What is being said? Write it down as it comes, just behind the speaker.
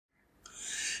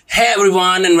Hey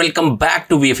everyone, and welcome back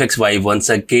to VFX Vibe once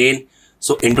again.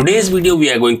 So in today's video we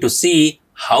are going to see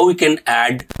how we can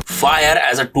add fire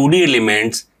as a 2D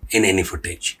elements in any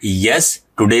footage. Yes,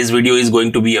 today's video is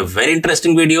going to be a very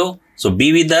interesting video, so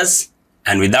be with us,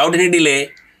 and without any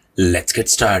delay, let's get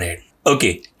started.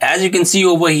 Okay, as you can see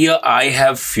over here, I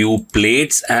have few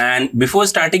plates, and before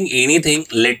starting anything,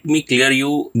 let me clear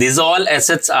you. These all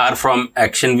assets are from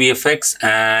Action VFX,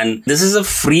 and this is a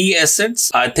free assets.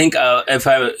 I think if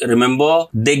I remember,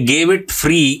 they gave it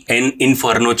free in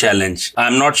Inferno challenge.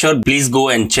 I'm not sure. Please go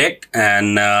and check.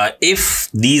 And if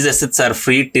these assets are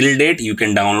free till date, you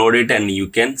can download it and you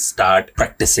can start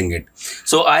practicing it.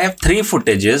 So I have 3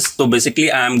 footages. So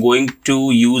basically, I'm going to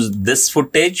use this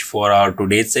footage for our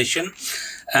today's session.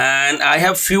 And I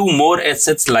have few more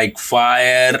assets like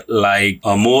fire, like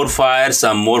more fire,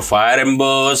 some more fire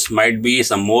embers, might be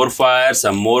some more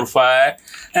fire,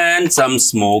 and some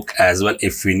smoke as well.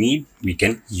 If we need, we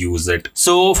can use it.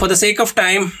 So for the sake of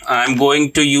time, I'm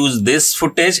going to use this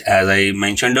footage as I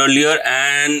mentioned earlier.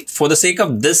 And for the sake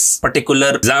of this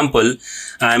particular example,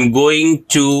 I'm going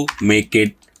to make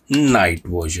it night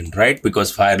version, right?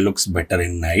 Because fire looks better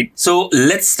in night. So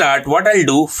let's start. What I'll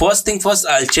do, first thing first,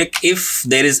 I'll check if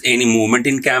there is any movement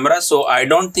in camera. So I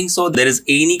don't think so there is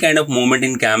any kind of movement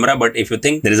in camera, but if you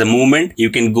think there is a movement, you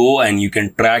can go and you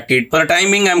can track it. For the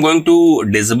timing, I'm going to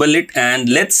disable it, and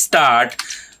let's start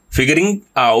figuring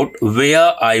out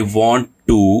where I want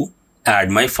to add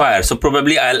my fire. So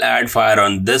probably I'll add fire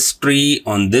on this tree,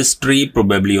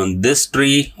 probably on this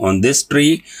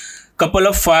tree, couple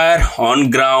of fire on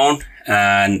ground,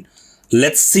 and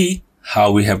let's see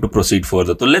how we have to proceed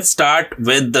further. So let's start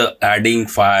with adding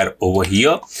fire over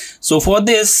here. So for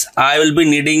this, I will be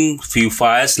needing few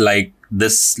fires. Like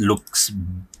this looks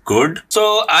good.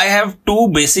 So I have 2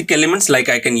 basic elements, like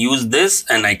I can use this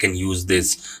and I can use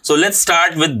this. So let's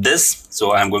start with this.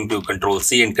 So I'm going to Control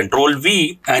C and Control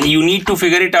V, and you need to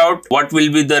figure it out what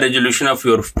will be the resolution of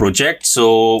your project.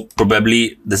 So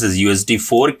probably this is USD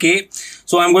 4K.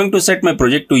 So I'm going to set my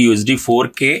project to USD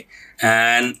 4K,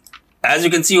 and as you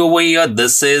can see over here,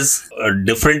 this is a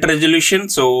different resolution.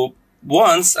 So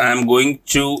once I'm going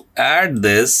to add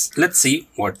this, let's see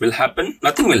what will happen.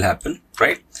 Nothing will happen,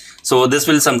 right? So this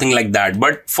will something like that.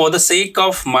 But for the sake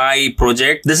of my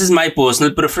project, this is my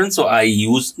personal preference, so I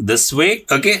use this way.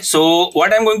 Okay, so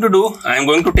what I'm going to do, I'm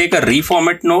going to take a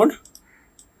reformat node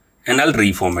and I'll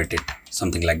reformat it,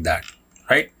 something like that,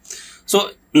 right?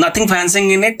 So nothing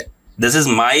fancy in it. This is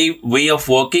my way of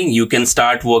working. You can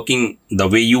start working the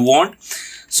way you want.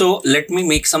 So let me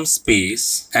make some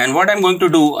space, and what I'm going to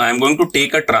do, I'm going to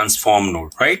take a transform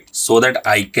node, right? So that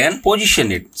I can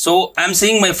position it. So I'm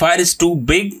seeing my fire is too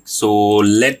big. So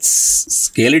let's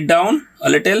scale it down a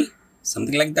little,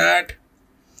 something like that.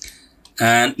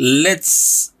 And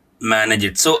let's manage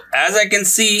it. So as I can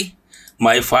see,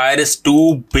 my fire is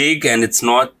too big and it's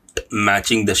not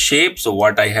matching the shape. So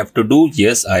what I have to do,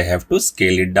 yes, I have to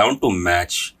scale it down to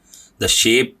match the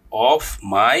shape of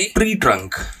my tree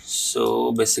trunk.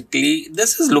 So basically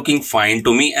this is looking fine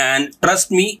to me, and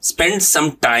trust me, spend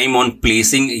some time on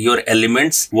placing your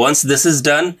elements. Once this is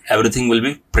done, everything will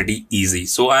be pretty easy.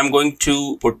 So I'm going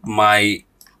to put my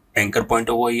anchor point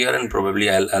over here, and probably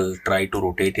I'll try to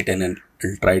rotate it and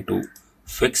I'll try to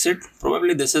fix it.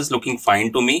 Probably this is looking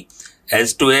fine to me,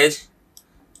 edge to edge,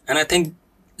 and I think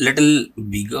little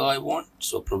bigger I want.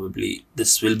 So probably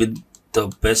this will be the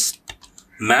best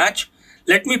match.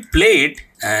 Let me play it,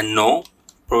 and no,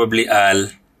 probably I'll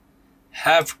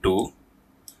have to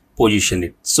position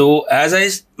it. So as I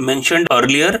mentioned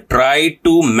earlier, try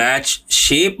to match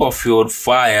shape of your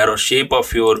fire or shape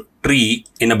of your tree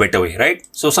in a better way, right?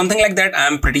 So something like that,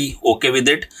 I'm pretty okay with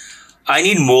it. I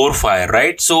need more fire,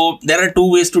 right? So there are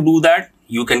 2 ways to do that.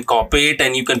 You can copy it,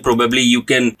 and you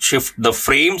can shift the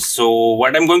frames. So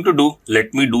what I'm going to do,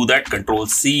 let me do that. Control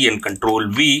C and Control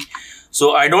V.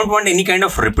 So I don't want any kind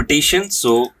of repetition.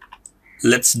 So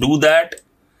let's do that.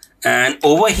 And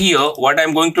over here, what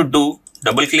I'm going to do,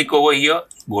 double click over here,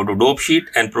 go to dope sheet,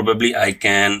 and probably I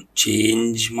can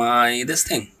change my this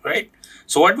thing, right?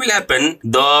 So what will happen,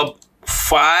 the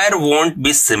fire won't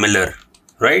be similar,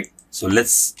 right? So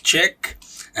let's check,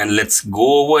 and let's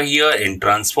go over here in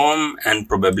transform, and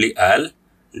probably I'll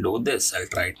do this. I'll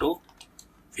try to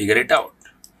figure it out.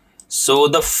 So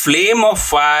the flame of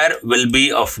fire will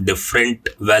be of different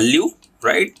value,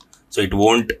 right? So it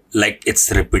won't like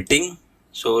it's repeating.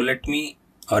 So let me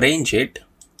arrange it.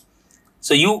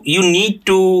 So you need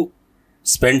to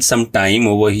spend some time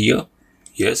over here.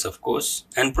 Yes, of course.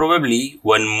 And probably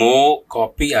one more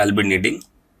copy I'll be needing.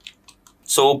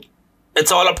 So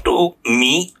it's all up to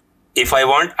me. If I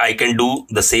want, I can do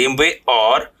the same way,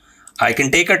 or I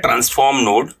can take a transform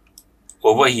node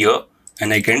over here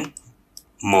and I can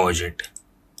merge it.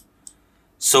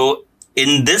 So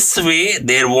in this way,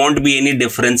 there won't be any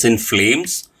difference in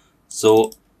flames.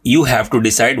 So you have to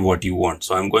decide what you want.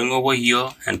 So I'm going over here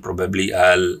and probably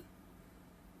I'll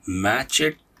match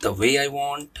it the way I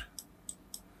want.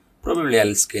 Probably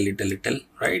I'll scale it a little,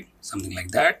 right? Something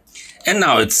like that. And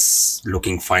now it's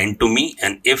looking fine to me.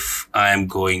 And if I am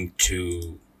going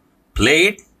to play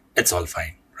it, it's all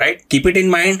fine, right? Keep it in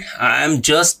mind, I am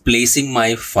just placing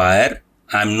my fire.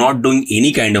 I'm not doing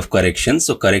any kind of corrections.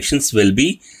 So corrections will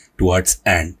be towards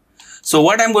end. So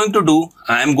what I'm going to do,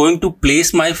 I'm going to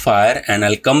place my fire and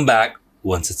I'll come back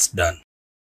once it's done.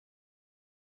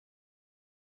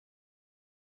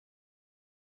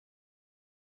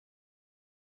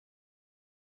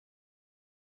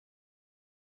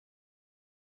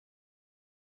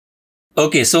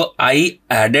 Okay, so I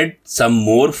added some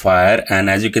more fire, and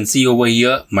as you can see over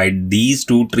here, these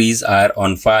two trees are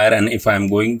on fire, and if I'm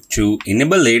going to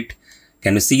enable it,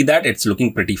 can you see that it's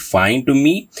looking pretty fine to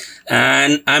me?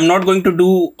 And I'm not going to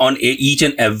do on each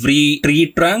and every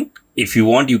tree trunk. If you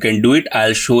want, you can do it.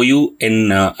 I'll show you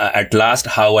in at last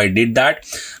how I did that.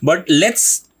 But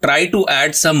let's try to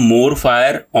add some more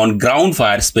fire on ground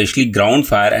fire, especially ground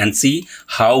fire, and see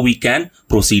how we can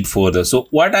proceed further. So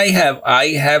what I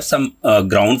have some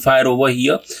ground fire over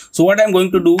here. So what I'm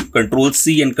going to do, Control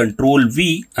C and Control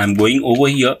V, I'm going over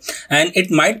here, and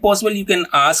it might possible you can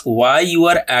ask why you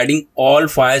are adding all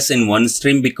fires in one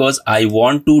stream, because I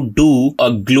want to do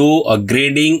a glow, a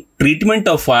grading treatment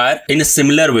of fire in a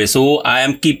similar way. So I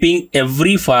am keeping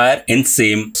every fire in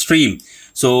same stream.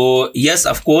 So yes,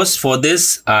 of course, for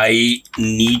this, I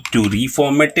need to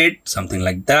reformat it, something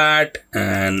like that.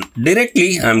 And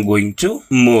directly, I'm going to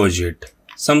merge it,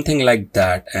 something like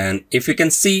that. And if you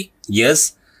can see,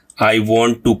 yes, I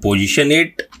want to position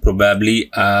it. Probably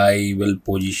I will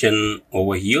position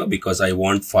over here because I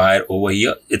want fire over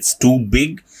here. It's too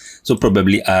big. So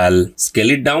probably I'll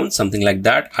scale it down, something like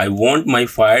that. I want my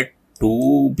fire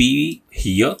to be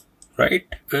here. Right,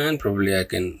 and probably I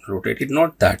can rotate it,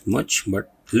 not that much,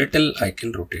 but little I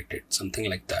can rotate it, something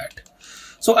like that.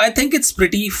 So I think it's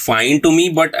pretty fine to me,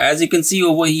 but as you can see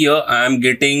over here, I am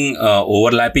getting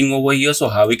overlapping over here. So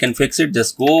how we can fix it?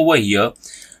 Just go over here,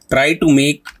 try to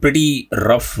make pretty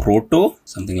rough roto,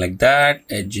 something like that.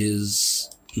 Edges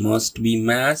must be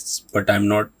masked, but I'm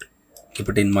not, keep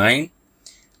it in mind.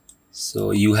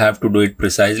 So you have to do it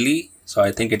precisely. So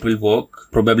I think it will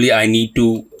work. Probably I need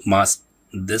to mask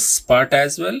this part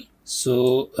as well.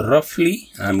 So roughly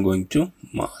I'm going to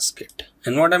mask it,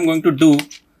 and what I'm going to do,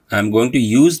 I'm going to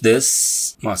use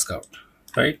this mask out,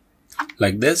 right,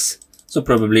 like this. So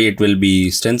probably it will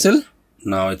be stencil.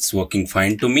 Now it's working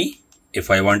fine to me. If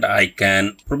I want, I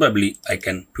can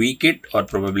tweak it, or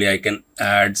probably I can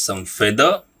add some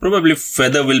feather. Probably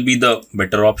feather will be the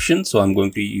better option. So I'm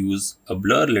going to use a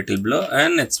blur, little blur,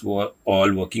 and it's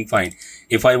all working fine.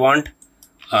 If I want,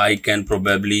 I can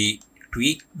probably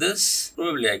tweak this.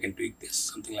 Probably I can tweak this,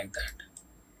 something like that.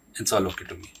 It's all okay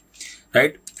to me,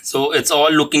 right? So it's all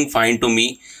looking fine to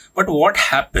me. But what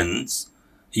happens,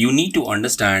 you need to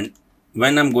understand,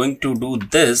 when I'm going to do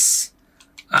this,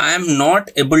 I am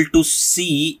not able to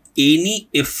see any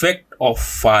effect of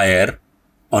fire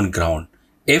on ground.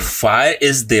 If fire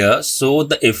is there, so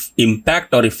the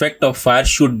impact or effect of fire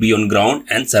should be on ground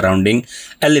and surrounding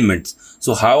elements.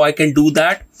 So how I can do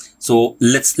that? So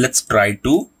let's try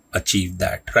to achieve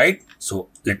that, right? So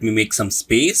let me make some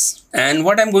space, and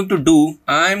what I'm going to do,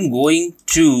 I'm going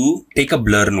to take a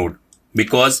blur node,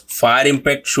 because fire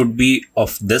impact should be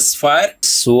of this fire.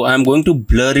 So I'm going to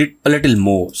blur it a little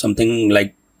more, something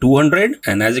like 200.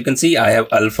 And as you can see, I have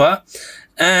alpha,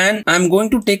 and I'm going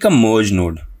to take a merge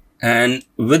node, and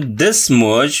with this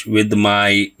merge with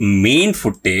my main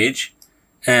footage,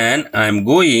 and I'm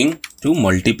going to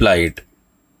multiply it.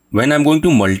 When I'm going to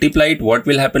multiply it, what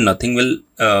will happen? Nothing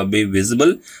will be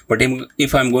visible. But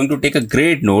if I'm going to take a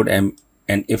grade node and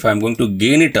if I'm going to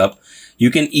gain it up,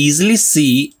 you can easily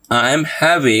see I'm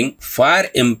having fire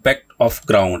impact of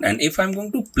ground. And if I'm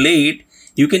going to play it,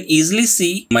 you can easily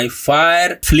see my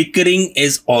fire flickering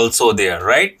is also there,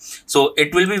 right? So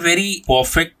it will be very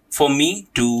perfect for me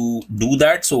to do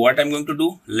that. So what I'm going to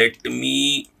do, let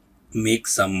me make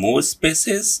some more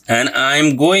spaces, and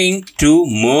I'm going to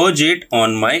merge it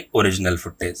on my original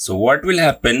footage. So what will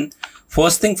happen?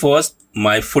 First thing first,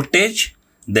 my footage,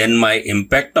 then my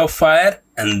impact of fire,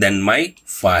 and then my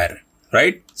fire,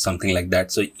 right? Something like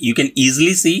that. So you can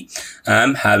easily see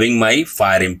I'm having my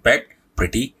fire impact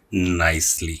pretty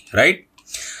nicely, right?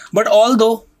 But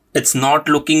although it's not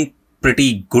looking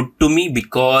pretty good to me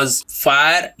because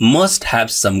fire must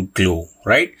have some glow,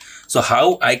 right? So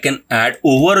how I can add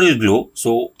overall glow?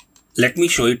 So let me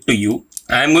show it to you.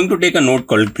 I'm going to take a node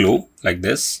called glow like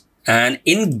this. And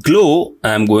in glow,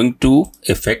 I'm going to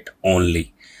effect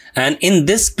only. And in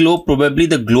this glow, probably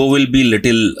the glow will be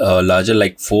little larger,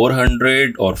 like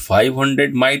 400 or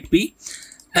 500 might be.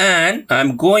 And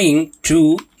I'm going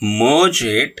to merge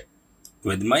it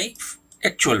with my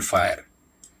actual fire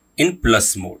in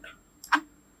plus mode.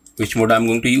 Which mode I'm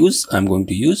going to use? I'm going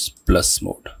to use plus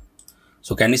mode.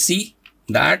 So can you see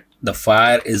that the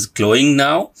fire is glowing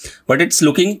now, but it's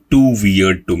looking too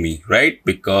weird to me, right?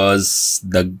 Because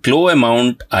the glow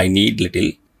amount I need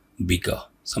little bigger,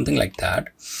 something like that.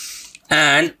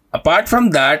 And apart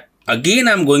from that, again,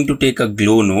 I'm going to take a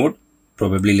glow node.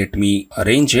 Probably let me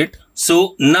arrange it.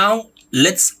 So now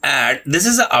let's add, this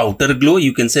is an outer glow.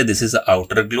 You can say this is an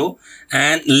outer glow,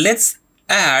 and let's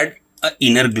add an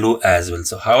inner glow as well.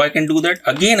 So how I can do that?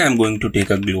 Again, I'm going to take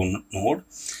a glow node,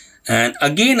 and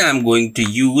again, I'm going to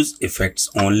use effects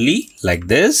only like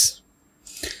this.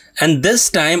 And this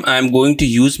time I'm going to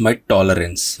use my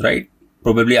tolerance, right?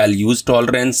 Probably I'll use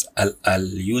tolerance. I'll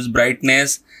use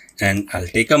brightness, and I'll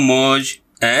take a merge,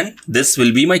 and this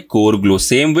will be my core glow,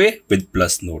 same way with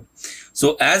plus node.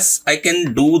 So as I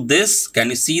can do this, can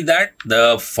you see that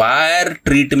the fire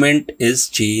treatment is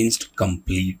changed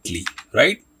completely,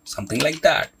 right? Something like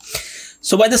that.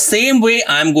 So by the same way,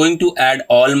 I'm going to add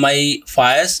all my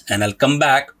fires, and I'll come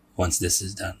back once this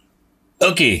is done.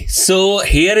 Okay, so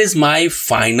here is my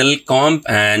final comp,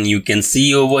 and you can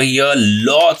see over here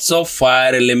lots of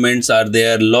fire elements are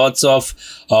there, lots of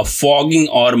fogging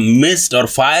or mist or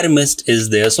fire mist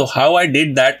is there. So how I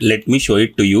did that, let me show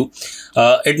it to you.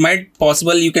 It might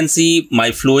possible you can see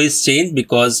my flow is changed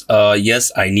because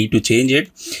yes, I need to change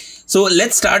it. So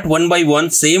let's start one by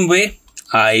one. Same way,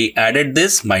 I added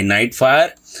this, my night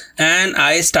fire, and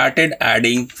I started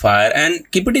adding fire, and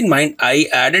keep it in mind, I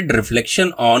added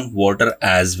reflection on water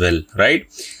as well, right?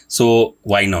 So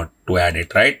why not to add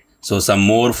it, right? So some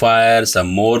more fire, some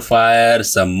more fire,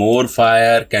 some more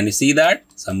fire. Can you see that?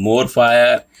 Some more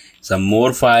fire, some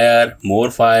more fire,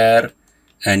 more fire.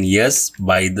 And yes,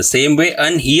 by the same way,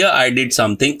 and here I did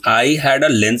something. I had a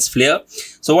lens flare.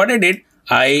 So what I did,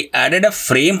 I added a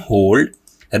frame hold,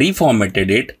 reformatted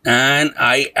it, and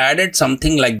I added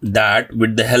something like that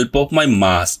with the help of my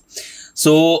mask.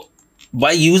 So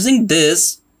by using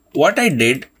this, what I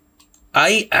did,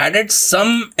 I added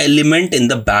some element in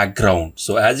the background.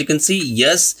 So as you can see,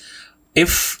 yes,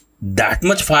 if that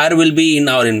much fire will be in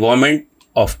our environment,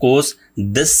 of course,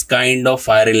 this kind of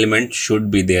fire element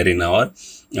should be there in our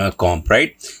comp,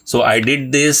 right? So I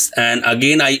did this, and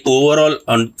again, I overall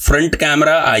on front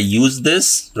camera, I used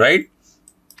this, right?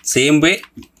 Same way.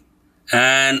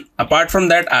 And apart from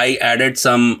that, I added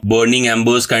some burning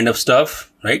embers kind of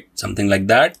stuff, right? Something like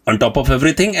that on top of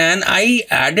everything. And I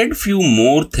added few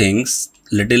more things,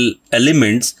 little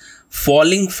elements,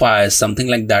 falling fires, something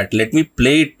like that. Let me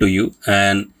play it to you.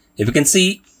 And if you can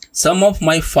see, some of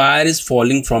my fire is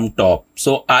falling from top.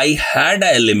 So I had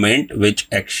an element which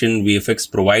Action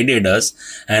VFX provided us,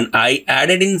 and I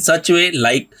added in such a way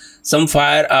like some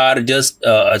fire are just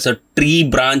as a tree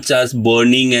branch as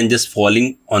burning and just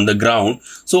falling on the ground.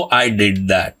 So I did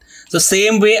that. So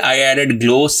same way I added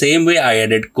glow, same way I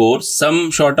added core,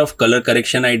 some sort of color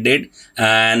correction I did,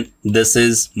 and this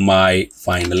is my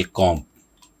final comp,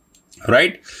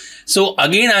 right? So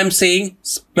again, I'm saying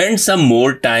spend some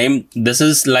more time. This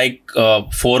is like 4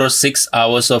 or 6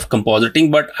 hours of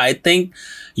compositing, but I think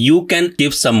you can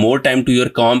give some more time to your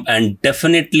comp, and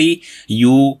definitely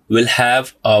you will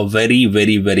have a very,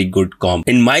 very, very good comp.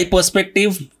 In my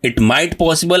perspective, it might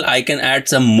possible I can add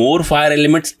some more fire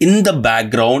elements in the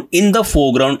background, in the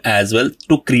foreground as well,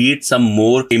 to create some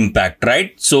more impact,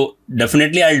 right? So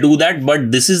definitely I'll do that,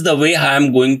 but this is the way I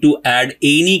am going to add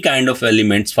any kind of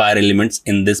elements, fire elements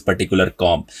in this particular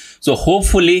comp. So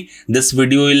hopefully this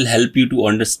video will help you to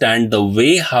understand the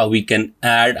way how we can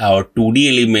add our 2D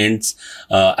elements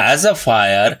as a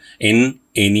fire in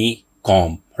any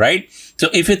comp, right? So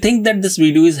if you think that this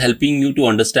video is helping you to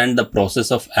understand the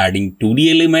process of adding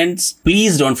 2D elements,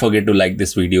 please don't forget to like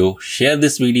this video, share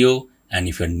this video, and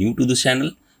if you're new to this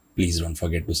channel, please don't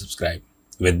forget to subscribe.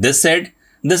 With this said,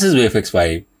 this is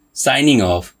VFX5 signing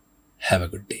off. Have a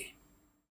good day.